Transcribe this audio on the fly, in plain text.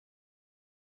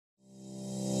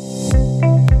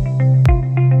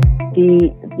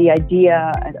the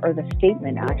idea or the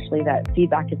statement actually that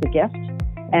feedback is a gift.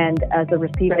 And as a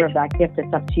receiver of that gift,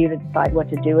 it's up to you to decide what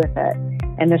to do with it.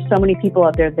 And there's so many people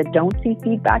out there that don't see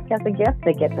feedback as a gift.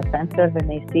 They get defensive and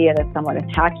they see it as someone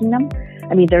attacking them.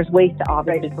 I mean, there's ways to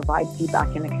obviously provide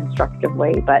feedback in a constructive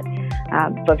way, but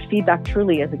feedback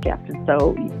truly is a gift. And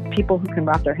so people who can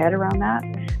wrap their head around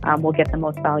that will get the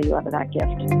most value out of that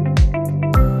gift.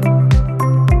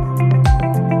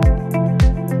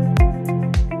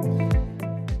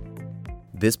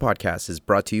 This podcast is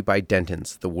brought to you by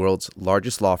Dentons, the world's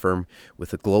largest law firm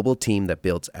with a global team that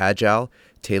builds agile,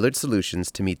 tailored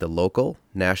solutions to meet the local,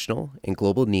 national, and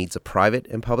global needs of private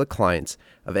and public clients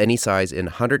of any size in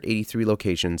 183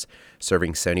 locations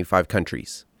serving 75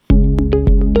 countries.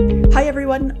 Hi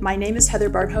everyone, my name is Heather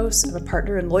Barnhouse. I'm a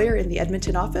partner and lawyer in the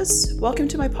Edmonton office. Welcome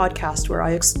to my podcast where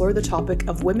I explore the topic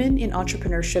of women in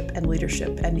entrepreneurship and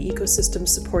leadership and the ecosystem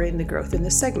supporting the growth in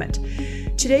this segment.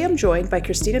 Today I'm joined by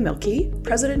Christina Mielke,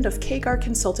 president of KGAR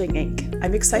Consulting Inc.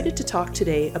 I'm excited to talk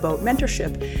today about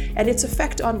mentorship and its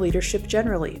effect on leadership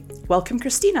generally. Welcome,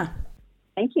 Christina.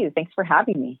 Thank you. Thanks for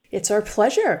having me. It's our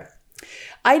pleasure.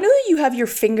 I know that you have your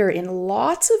finger in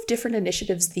lots of different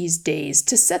initiatives these days.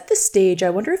 To set the stage, I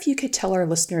wonder if you could tell our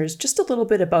listeners just a little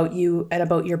bit about you and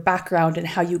about your background and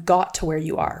how you got to where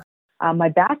you are. My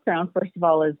background, first of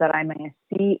all, is that I'm a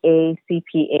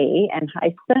CPA, and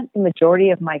I spent the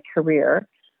majority of my career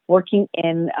working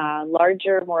in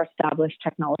larger, more established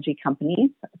technology companies,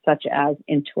 such as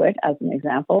Intuit, as an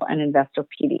example, and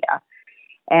Investopedia.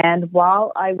 And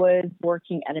while I was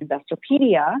working at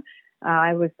Investopedia,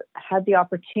 I had the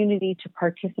opportunity to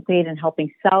participate in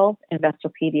helping sell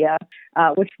Investopedia,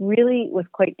 which really was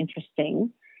quite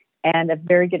interesting and a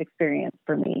very good experience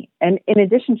for me. And in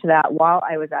addition to that, while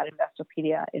I was at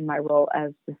Investopedia in my role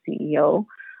as the CEO,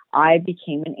 I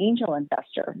became an angel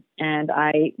investor. And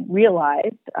I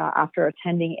realized after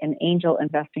attending an angel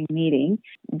investing meeting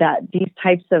that these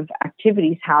types of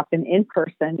activities happen in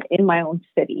person in my own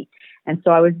city. And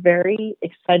so I was very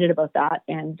excited about that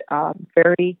and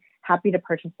very happy to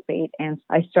participate. And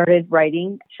I started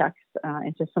writing checks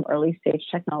into some early stage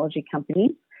technology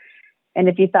companies. And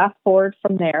if you fast forward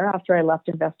from there, after I left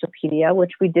Investopedia,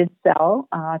 which we did sell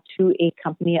to a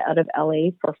company out of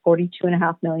LA for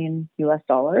 $42.5 million US,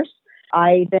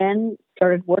 I then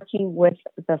started working with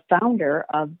the founder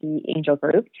of the Angel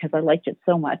Group because I liked it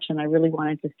so much and I really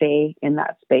wanted to stay in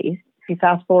that space. If you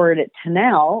fast forward it to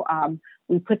now,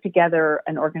 we put together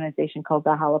an organization called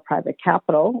Valhalla Private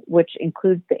Capital, which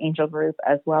includes the Angel Group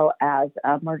as well as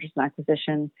a mergers and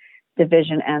acquisition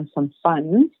division and some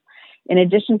funds. In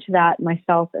addition to that,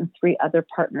 myself and 3 other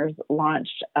partners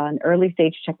launched an early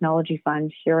stage technology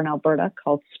fund here in Alberta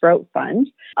called Sprout Fund,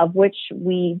 of which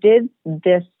we did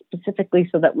this specifically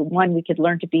so that, one, we could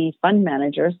learn to be fund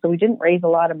managers. So we didn't raise a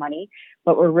lot of money,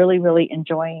 but we're really, really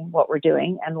enjoying what we're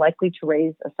doing and likely to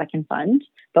raise a second fund.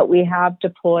 But we have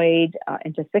deployed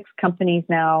into 6 companies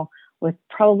now with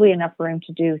probably enough room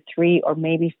to do 3 or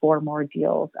maybe 4 more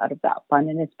deals out of that fund.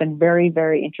 And it's been very,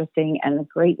 very interesting and a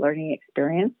great learning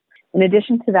experience. In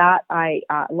addition to that, I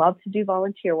love to do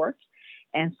volunteer work.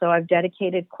 And so I've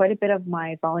dedicated quite a bit of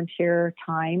my volunteer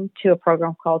time to a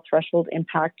program called Threshold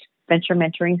Impact Venture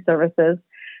Mentoring Services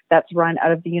that's run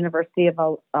out of the University of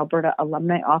Alberta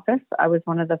Alumni Office. I was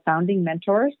one of the founding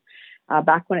mentors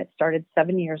back when it started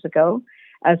 7 years ago,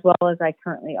 as well as I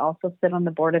currently also sit on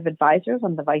the board of advisors.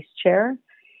 I'm the vice chair.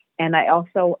 And I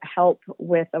also help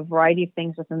with a variety of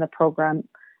things within the program,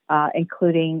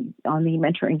 including on the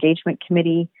Mentor Engagement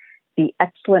Committee, the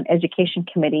Excellent Education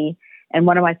Committee. And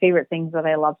one of my favorite things that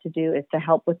I love to do is to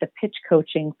help with the pitch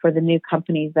coaching for the new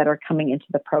companies that are coming into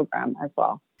the program as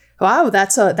well. Wow,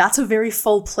 that's a very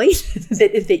full plate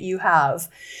that you have.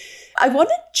 I want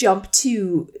to jump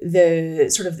to the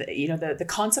sort of the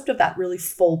concept of that really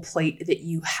full plate that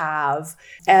you have,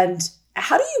 and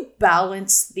how do you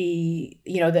balance the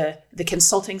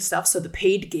consulting stuff, so the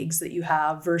paid gigs that you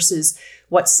have versus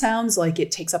what sounds like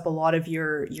it takes up a lot of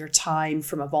your time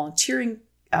from a volunteering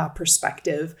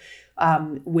perspective,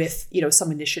 with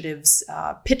some initiatives,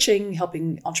 pitching,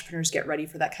 helping entrepreneurs get ready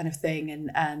for that kind of thing,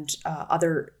 and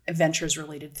other ventures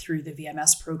related through the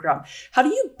VMS program. How do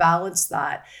you balance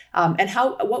that? And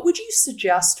what would you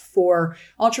suggest for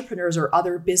entrepreneurs or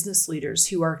other business leaders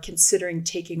who are considering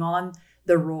taking on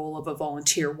the role of a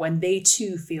volunteer when they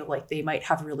too feel like they might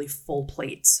have really full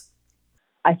plates?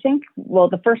 I think, well,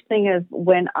 the first thing is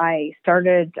when I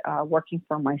started working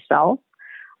for myself,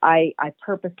 I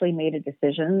purposely made a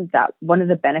decision that one of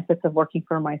the benefits of working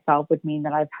for myself would mean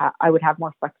that I would have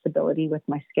more flexibility with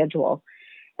my schedule.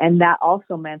 And that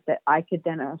also meant that I could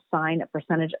then assign a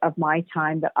percentage of my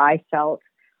time that I felt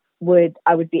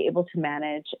I would be able to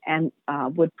manage and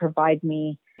would provide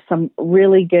me some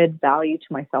really good value to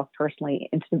myself personally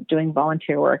into doing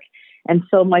volunteer work. And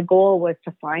so my goal was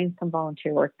to find some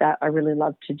volunteer work that I really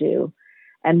love to do.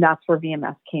 And that's where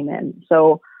VMS came in.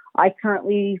 So I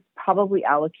currently probably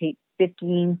allocate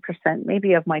 15%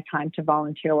 maybe of my time to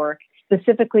volunteer work,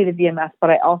 specifically to VMS, but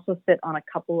I also sit on a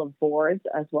couple of boards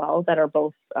as well that are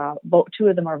both two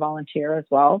of them are volunteer as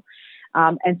well.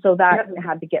 And so that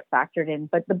had to get factored in.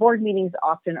 But the board meetings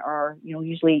often are,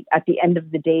 usually at the end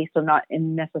of the day, so not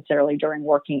necessarily during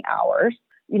working hours.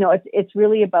 It's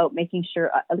really about making sure,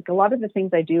 like a lot of the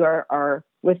things I do are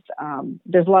with,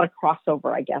 there's a lot of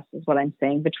crossover, I guess, is what I'm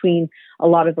saying, between a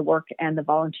lot of the work and the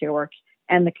volunteer work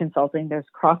and the consulting. There's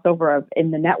crossover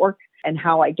in the network and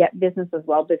how I get business as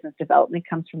well. Business development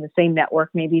comes from the same network,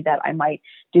 maybe that I might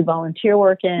do volunteer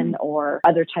work in or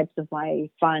other types of my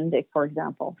fund, for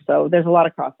example. So there's a lot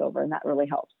of crossover and that really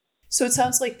helps. So it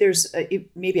sounds like there's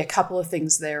maybe a couple of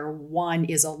things there. One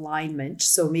is alignment.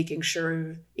 So making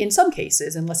sure in some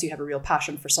cases, unless you have a real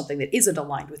passion for something that isn't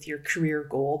aligned with your career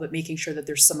goal, but making sure that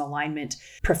there's some alignment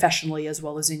professionally as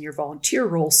well as in your volunteer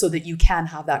role so that you can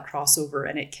have that crossover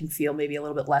and it can feel maybe a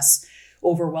little bit less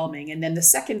overwhelming. And then the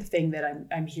second thing that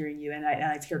I'm hearing you, and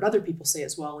I've heard other people say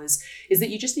as well, is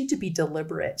that you just need to be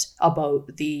deliberate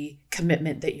about the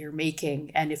commitment that you're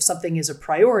making. And if something is a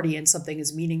priority and something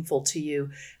is meaningful to you,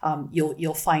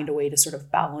 you'll find a way to sort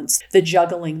of balance the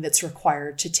juggling that's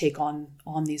required to take on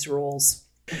these roles.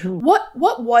 Mm-hmm.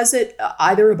 What was it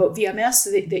either about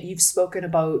VMS that you've spoken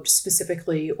about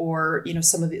specifically, or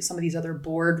some of these other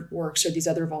board works or these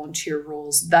other volunteer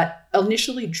roles that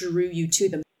initially drew you to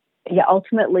them? Yeah,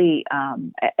 ultimately,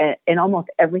 in almost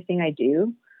everything I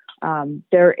do,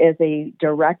 there is a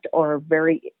direct or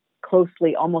very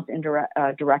closely, almost indirect,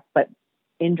 direct but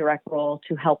indirect role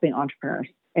to helping entrepreneurs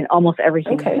in almost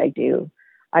everything that I do.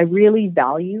 I really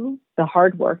value the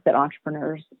hard work that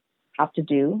entrepreneurs have to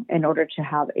do in order to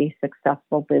have a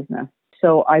successful business.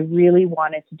 So I really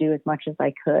wanted to do as much as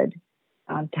I could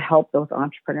to help those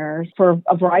entrepreneurs for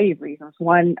a variety of reasons.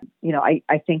 One,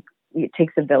 I think it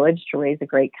takes a village to raise a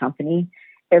great company.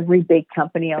 Every big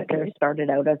company out there started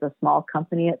out as a small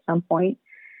company at some point.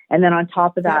 And then on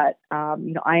top of that,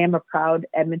 I am a proud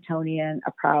Edmontonian,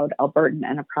 a proud Albertan,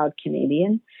 and a proud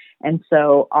Canadian. And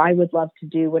so I would love to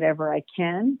do whatever I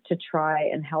can to try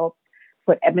and help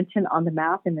put Edmonton on the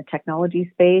map in the technology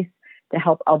space, to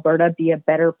help Alberta be a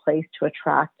better place to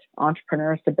attract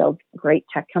entrepreneurs to build great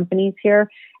tech companies here.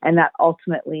 And that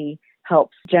ultimately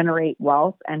helps generate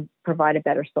wealth and provide a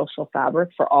better social fabric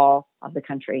for all of the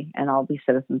country and all the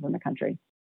citizens in the country.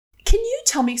 Can you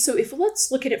tell me, so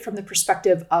let's look at it from the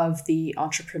perspective of the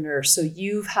entrepreneur. So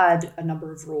you've had a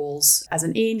number of roles as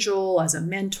an angel, as a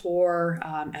mentor,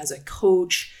 as a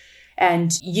coach,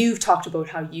 and you've talked about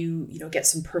how you get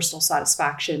some personal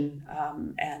satisfaction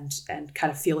and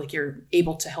kind of feel like you're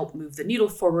able to help move the needle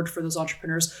forward for those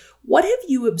entrepreneurs. What have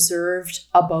you observed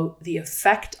about the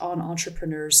effect on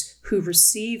entrepreneurs who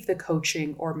receive the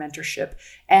coaching or mentorship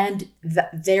and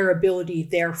their ability,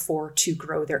 therefore, to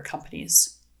grow their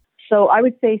companies? So I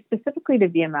would say specifically to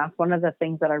VMS, one of the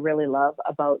things that I really love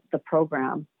about the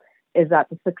program is that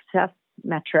the success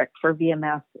metric for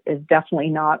VMS is definitely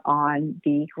not on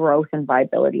the growth and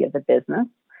viability of the business,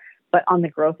 but on the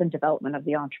growth and development of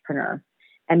the entrepreneur.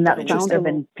 And that sounds,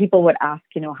 and people would ask,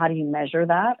 how do you measure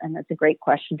that? And that's a great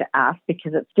question to ask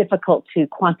because it's difficult to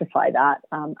quantify that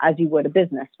as you would a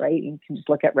business, right? You can just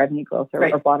look at revenue growth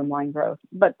or bottom line growth.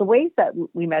 But the ways that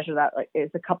we measure that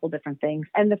is a couple different things.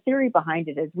 And the theory behind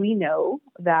it is we know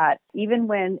that even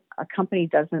when a company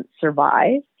doesn't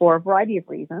survive for a variety of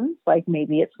reasons, like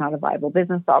maybe it's not a viable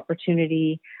business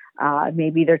opportunity,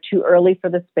 maybe they're too early for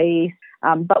the space,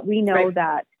 but we know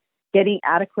that getting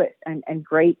adequate and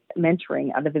great mentoring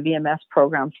out of the VMS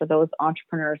program for those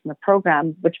entrepreneurs in the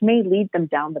program, which may lead them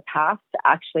down the path to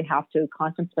actually have to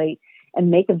contemplate and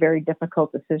make a very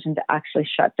difficult decision to actually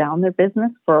shut down their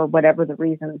business for whatever the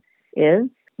reason is.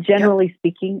 Generally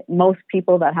speaking, most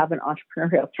people that have an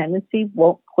entrepreneurial tendency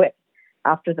won't quit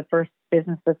after the first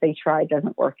business that they try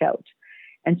doesn't work out.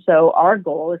 And so our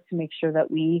goal is to make sure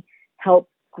that we help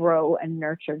grow and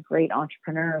nurture great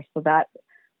entrepreneurs so that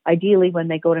ideally, when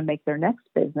they go to make their next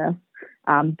business,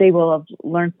 they will have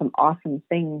learned some awesome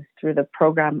things through the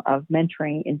program of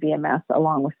mentoring in VMS,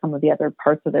 along with some of the other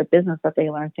parts of their business that they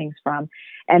learn things from,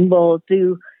 and will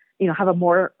have a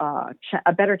more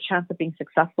a better chance of being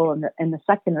successful in the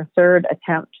second or third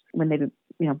attempt when they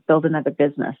build another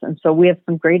business. And so we have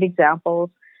some great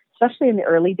examples, especially in the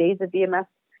early days of VMS.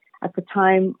 At the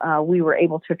time, we were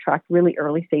able to attract really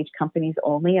early stage companies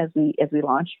only as we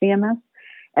launched VMS.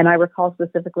 And I recall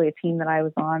specifically a team that I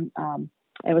was on.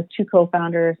 It was two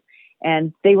co-founders,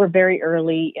 and they were very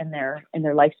early in their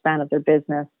lifespan of their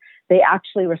business. They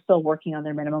actually were still working on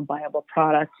their minimum viable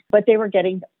product, but they were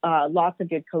getting lots of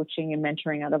good coaching and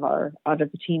mentoring out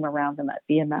of the team around them at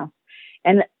VMS.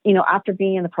 And, after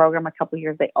being in the program a couple of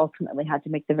years, they ultimately had to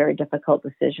make the very difficult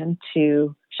decision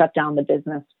to shut down the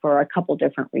business for a couple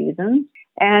different reasons,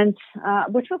 and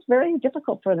which was very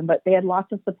difficult for them. But they had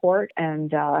lots of support.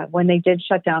 And when they did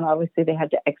shut down, obviously they had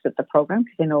to exit the program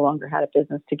because they no longer had a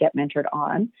business to get mentored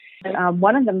on.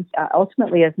 One of them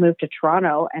ultimately has moved to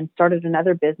Toronto and started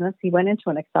another business. He went into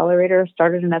an accelerator,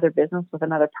 started another business with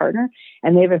another partner,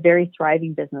 and they have a very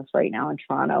thriving business right now in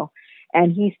Toronto.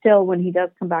 And he still, when he does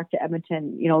come back to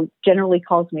Edmonton, generally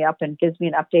calls me up and gives me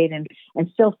an update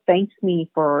and still thanks me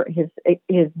for his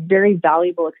very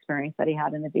valuable experience that he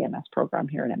had in the VMS program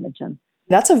here in Edmonton.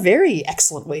 That's a very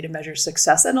excellent way to measure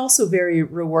success, and also very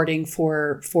rewarding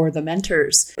for the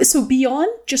mentors. So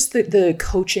beyond just the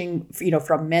coaching,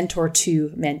 from mentor to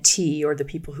mentee, or the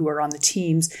people who are on the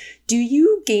teams, do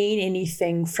you gain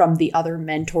anything from the other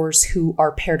mentors who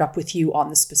are paired up with you on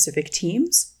the specific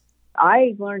teams?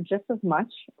 I learned just as much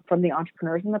from the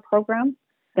entrepreneurs in the program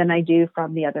than I do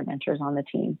from the other mentors on the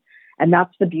team. And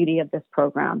that's the beauty of this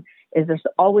program, is there's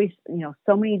always,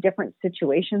 so many different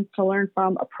situations to learn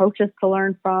from, approaches to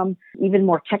learn from, even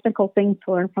more technical things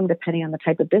to learn from, depending on the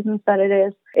type of business that it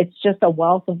is. It's just a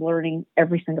wealth of learning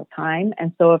every single time.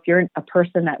 And so if you're a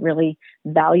person that really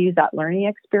values that learning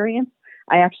experience,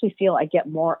 I actually feel I get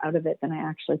more out of it than I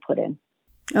actually put in.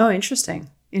 Oh, interesting.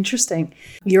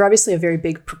 You're obviously a very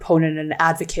big proponent and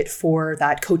advocate for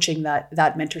that coaching, that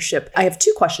mentorship. I have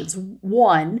two questions.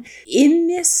 One, in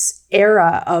this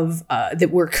era of that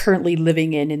we're currently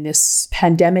living in this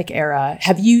pandemic era,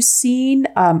 have you seen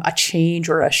a change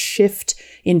or a shift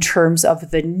in terms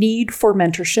of the need for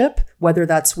mentorship, whether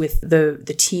that's with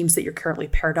the teams that you're currently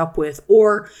paired up with,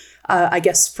 or I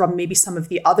guess from maybe some of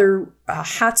the other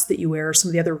hats that you wear, or some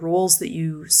of the other roles that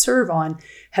you serve on?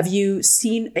 Have you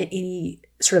seen any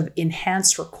sort of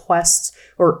enhanced requests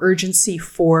or urgency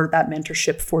for that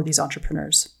mentorship for these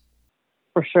entrepreneurs?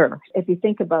 For sure. If you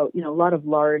think about, a lot of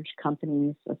large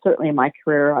companies, certainly in my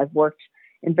career, I've worked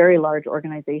in very large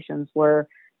organizations where,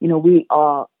 we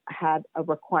all had a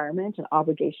requirement, an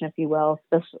obligation, if you will,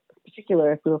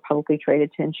 particularly if we were publicly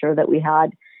traded, to ensure that we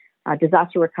had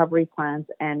disaster recovery plans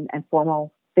and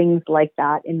formal things like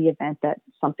that in the event that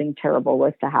something terrible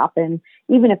was to happen,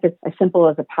 even if it's as simple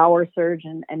as a power surge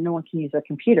and no one can use their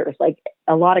computers. Like,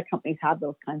 a lot of companies have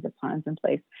those kinds of plans in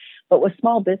place. But with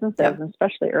small businesses, and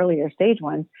especially earlier stage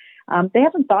ones, they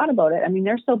haven't thought about it. I mean,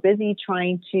 they're so busy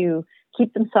trying to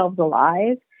keep themselves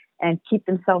alive and keep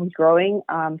themselves growing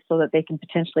so that they can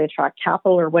potentially attract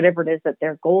capital or whatever it is that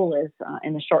their goal is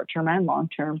in the short term and long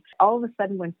term. All of a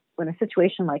sudden, when a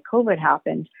situation like COVID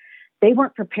happened, they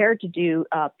weren't prepared to do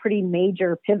pretty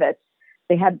major pivots.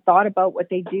 They had thought about what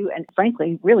they do. And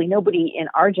frankly, really nobody in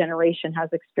our generation has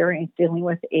experience dealing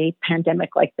with a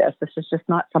pandemic like this. This is just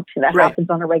not something that happens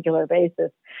on a regular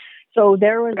basis. So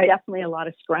there was definitely a lot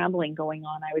of scrambling going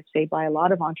on, I would say, by a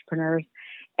lot of entrepreneurs.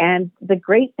 And the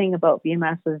great thing about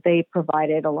VMS is they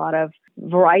provided a lot of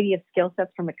variety of skill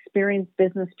sets from experienced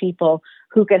business people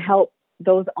who could help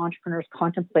those entrepreneurs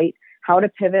contemplate how to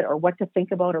pivot or what to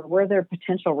think about or where their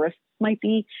potential risks might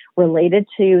be related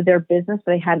to their business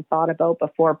they hadn't thought about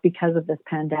before because of this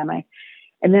pandemic.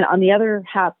 And then on the other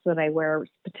hats that I wear,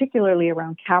 particularly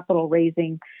around capital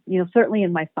raising, certainly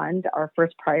in my fund, our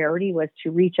first priority was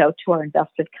to reach out to our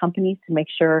invested companies to make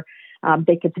sure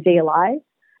they could stay alive.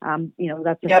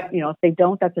 If they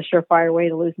don't, that's a surefire way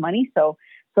to lose money. So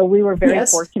we were very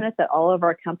fortunate that all of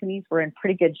our companies were in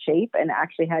pretty good shape and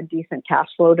actually had decent cash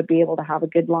flow to be able to have a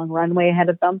good long runway ahead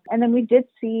of them. And then we did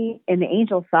see, in the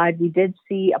angel side,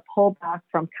 a pullback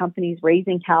from companies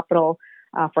raising capital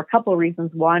for a couple of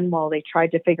reasons. One, while they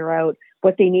tried to figure out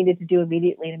what they needed to do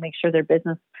immediately to make sure their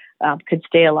business could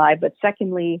stay alive. But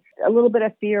secondly, a little bit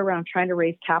of fear around trying to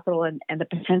raise capital and the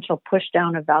potential push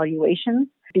down of valuations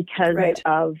because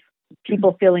of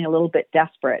people feeling a little bit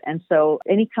desperate. And so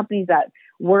any companies that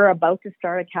were about to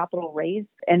start a capital raise,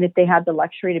 and if they had the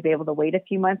luxury to be able to wait a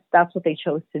few months, that's what they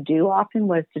chose to do often,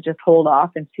 was to just hold off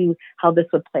and see how this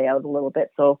would play out a little bit.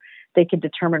 So they could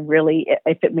determine really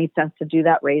if it made sense to do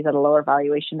that raise at a lower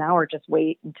valuation now or just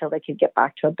wait until they could get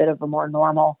back to a bit of a more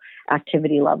normal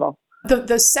activity level.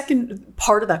 The second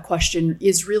part of that question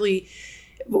is really,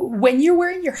 When you're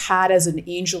wearing your hat as an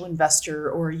angel investor,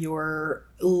 or you're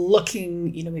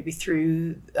looking, maybe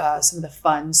through some of the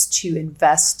funds to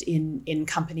invest in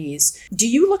companies, do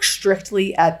you look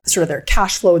strictly at sort of their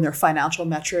cash flow and their financial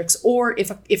metrics? Or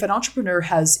if an entrepreneur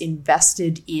has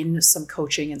invested in some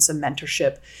coaching and some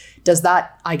mentorship, does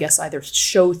that, I guess, either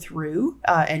show through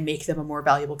and make them a more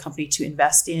valuable company to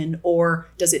invest in, or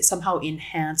does it somehow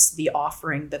enhance the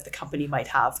offering that the company might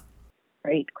have?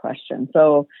 Great question.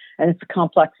 So, and it's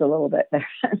complex a little bit.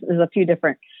 There's a few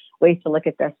different ways to look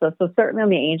at this. So certainly on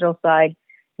the angel side,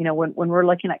 when we're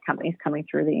looking at companies coming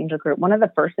through the angel group, one of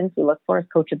the first things we look for is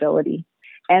coachability.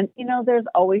 And, there's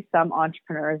always some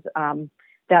entrepreneurs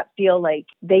that feel like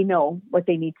they know what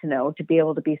they need to know to be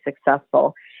able to be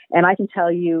successful. And I can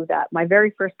tell you that my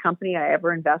very first company I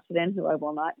ever invested in, who I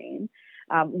will not name,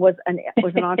 was an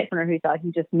entrepreneur who thought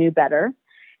he just knew better.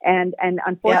 And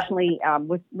unfortunately,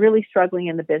 was really struggling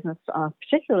in the business,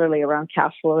 particularly around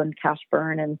cash flow and cash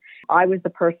burn. And I was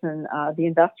the person, the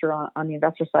investor on the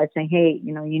investor side, saying, "Hey,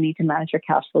 you need to manage your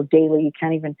cash flow daily. You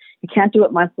can't do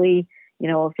it monthly.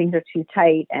 Things are too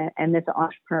tight." And this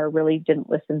entrepreneur really didn't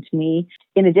listen to me.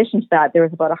 In addition to that, there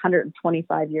was about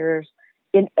 125 years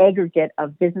in aggregate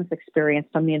of business experience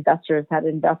from the investors that had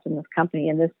invested in this company,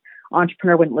 and this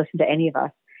entrepreneur wouldn't listen to any of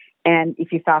us. And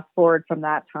if you fast forward from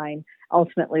that time,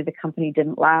 ultimately the company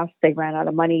didn't last. They ran out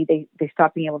of money. They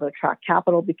stopped being able to attract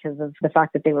capital because of the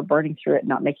fact that they were burning through it,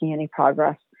 not making any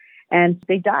progress. And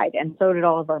they died, and so did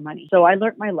all of our money. So I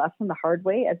learned my lesson the hard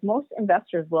way, as most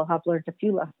investors will have learned a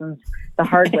few lessons the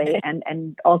hard way,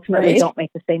 and ultimately don't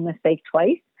make the same mistake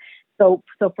twice. So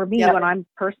for me, when I'm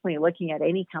personally looking at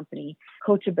any company,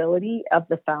 coachability of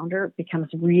the founder becomes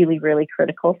really, really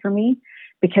critical for me,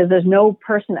 because there's no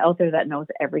person out there that knows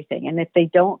everything. And if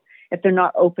they're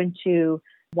not open to,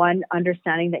 one,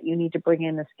 understanding that you need to bring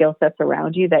in the skill sets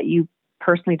around you that you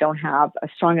personally don't have a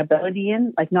strong ability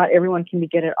in, like not everyone can be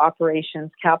good at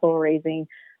operations, capital raising,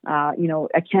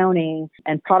 accounting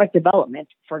and product development,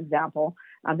 for example.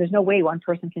 There's no way one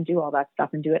person can do all that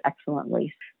stuff and do it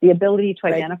excellently. The ability to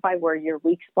identify where your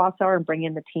weak spots are and bring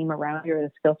in the team around you or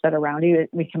the skill set around you,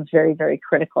 it becomes very, very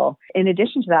critical. In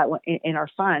addition to that, in our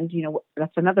fund,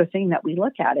 that's another thing that we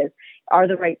look at is, are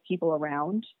the right people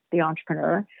around the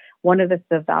entrepreneur? One of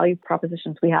the value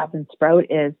propositions we have in Sprout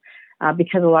is,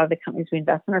 because a lot of the companies we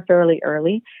invest in are fairly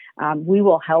early, we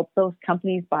will help those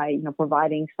companies by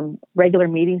providing some regular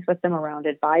meetings with them around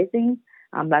advising.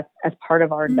 That's as part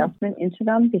of our investment into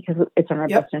them, because it's in our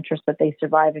best interest that they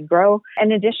survive and grow.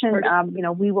 In addition,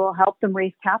 we will help them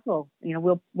raise capital.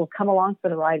 We'll come along for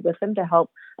the ride with them to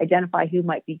help identify who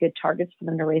might be good targets for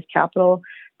them to raise capital,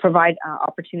 provide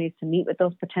opportunities to meet with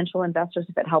those potential investors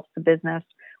if it helps the business,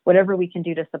 whatever we can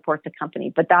do to support the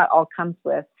company. But that all comes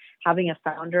with having a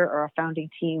founder or a founding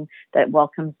team that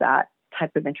welcomes that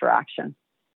type of interaction.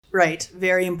 Right.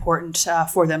 Very important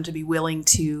for them to be willing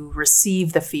to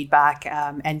receive the feedback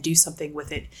and do something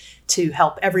with it to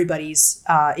help everybody's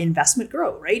investment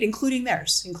grow, right? Including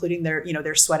theirs, including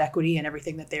their sweat equity and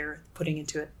everything that they're putting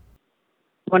into it.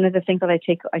 One of the things that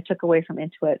I took away from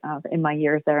Intuit in my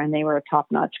years there, and they were a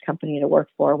top-notch company to work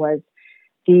for, was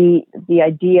the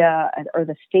idea or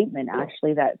the statement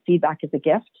actually that feedback is a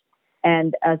gift.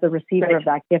 And as a receiver of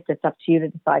that gift, it's up to you to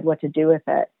decide what to do with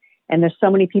it. And there's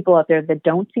so many people out there that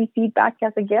don't see feedback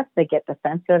as a gift. They get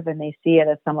defensive and they see it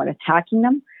as someone attacking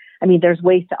them. I mean, there's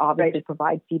ways to obviously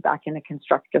provide feedback in a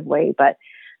constructive way, but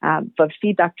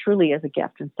feedback truly is a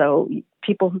gift. And so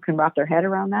people who can wrap their head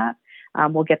around that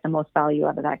will get the most value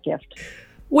out of that gift.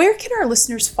 Where can our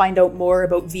listeners find out more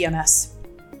about VMS?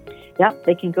 Yeah,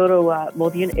 they can go to,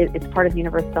 it's part of the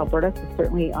University of Alberta, so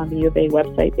certainly on the U of A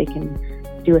website, they can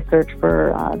do a search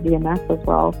for VMS as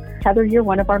well. Heather, you're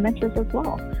one of our mentors as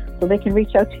well, so they can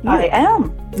reach out to you. I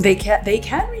am. They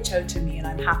can reach out to me, and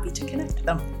I'm happy to connect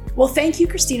them. Well, thank you,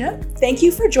 Christina. Thank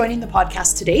you for joining the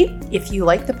podcast today. If you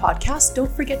like the podcast,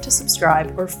 don't forget to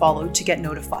subscribe or follow to get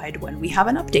notified when we have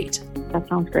an update. That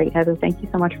sounds great, Heather. Thank you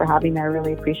so much for having me. I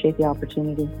really appreciate the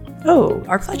opportunity. Oh,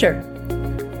 our pleasure.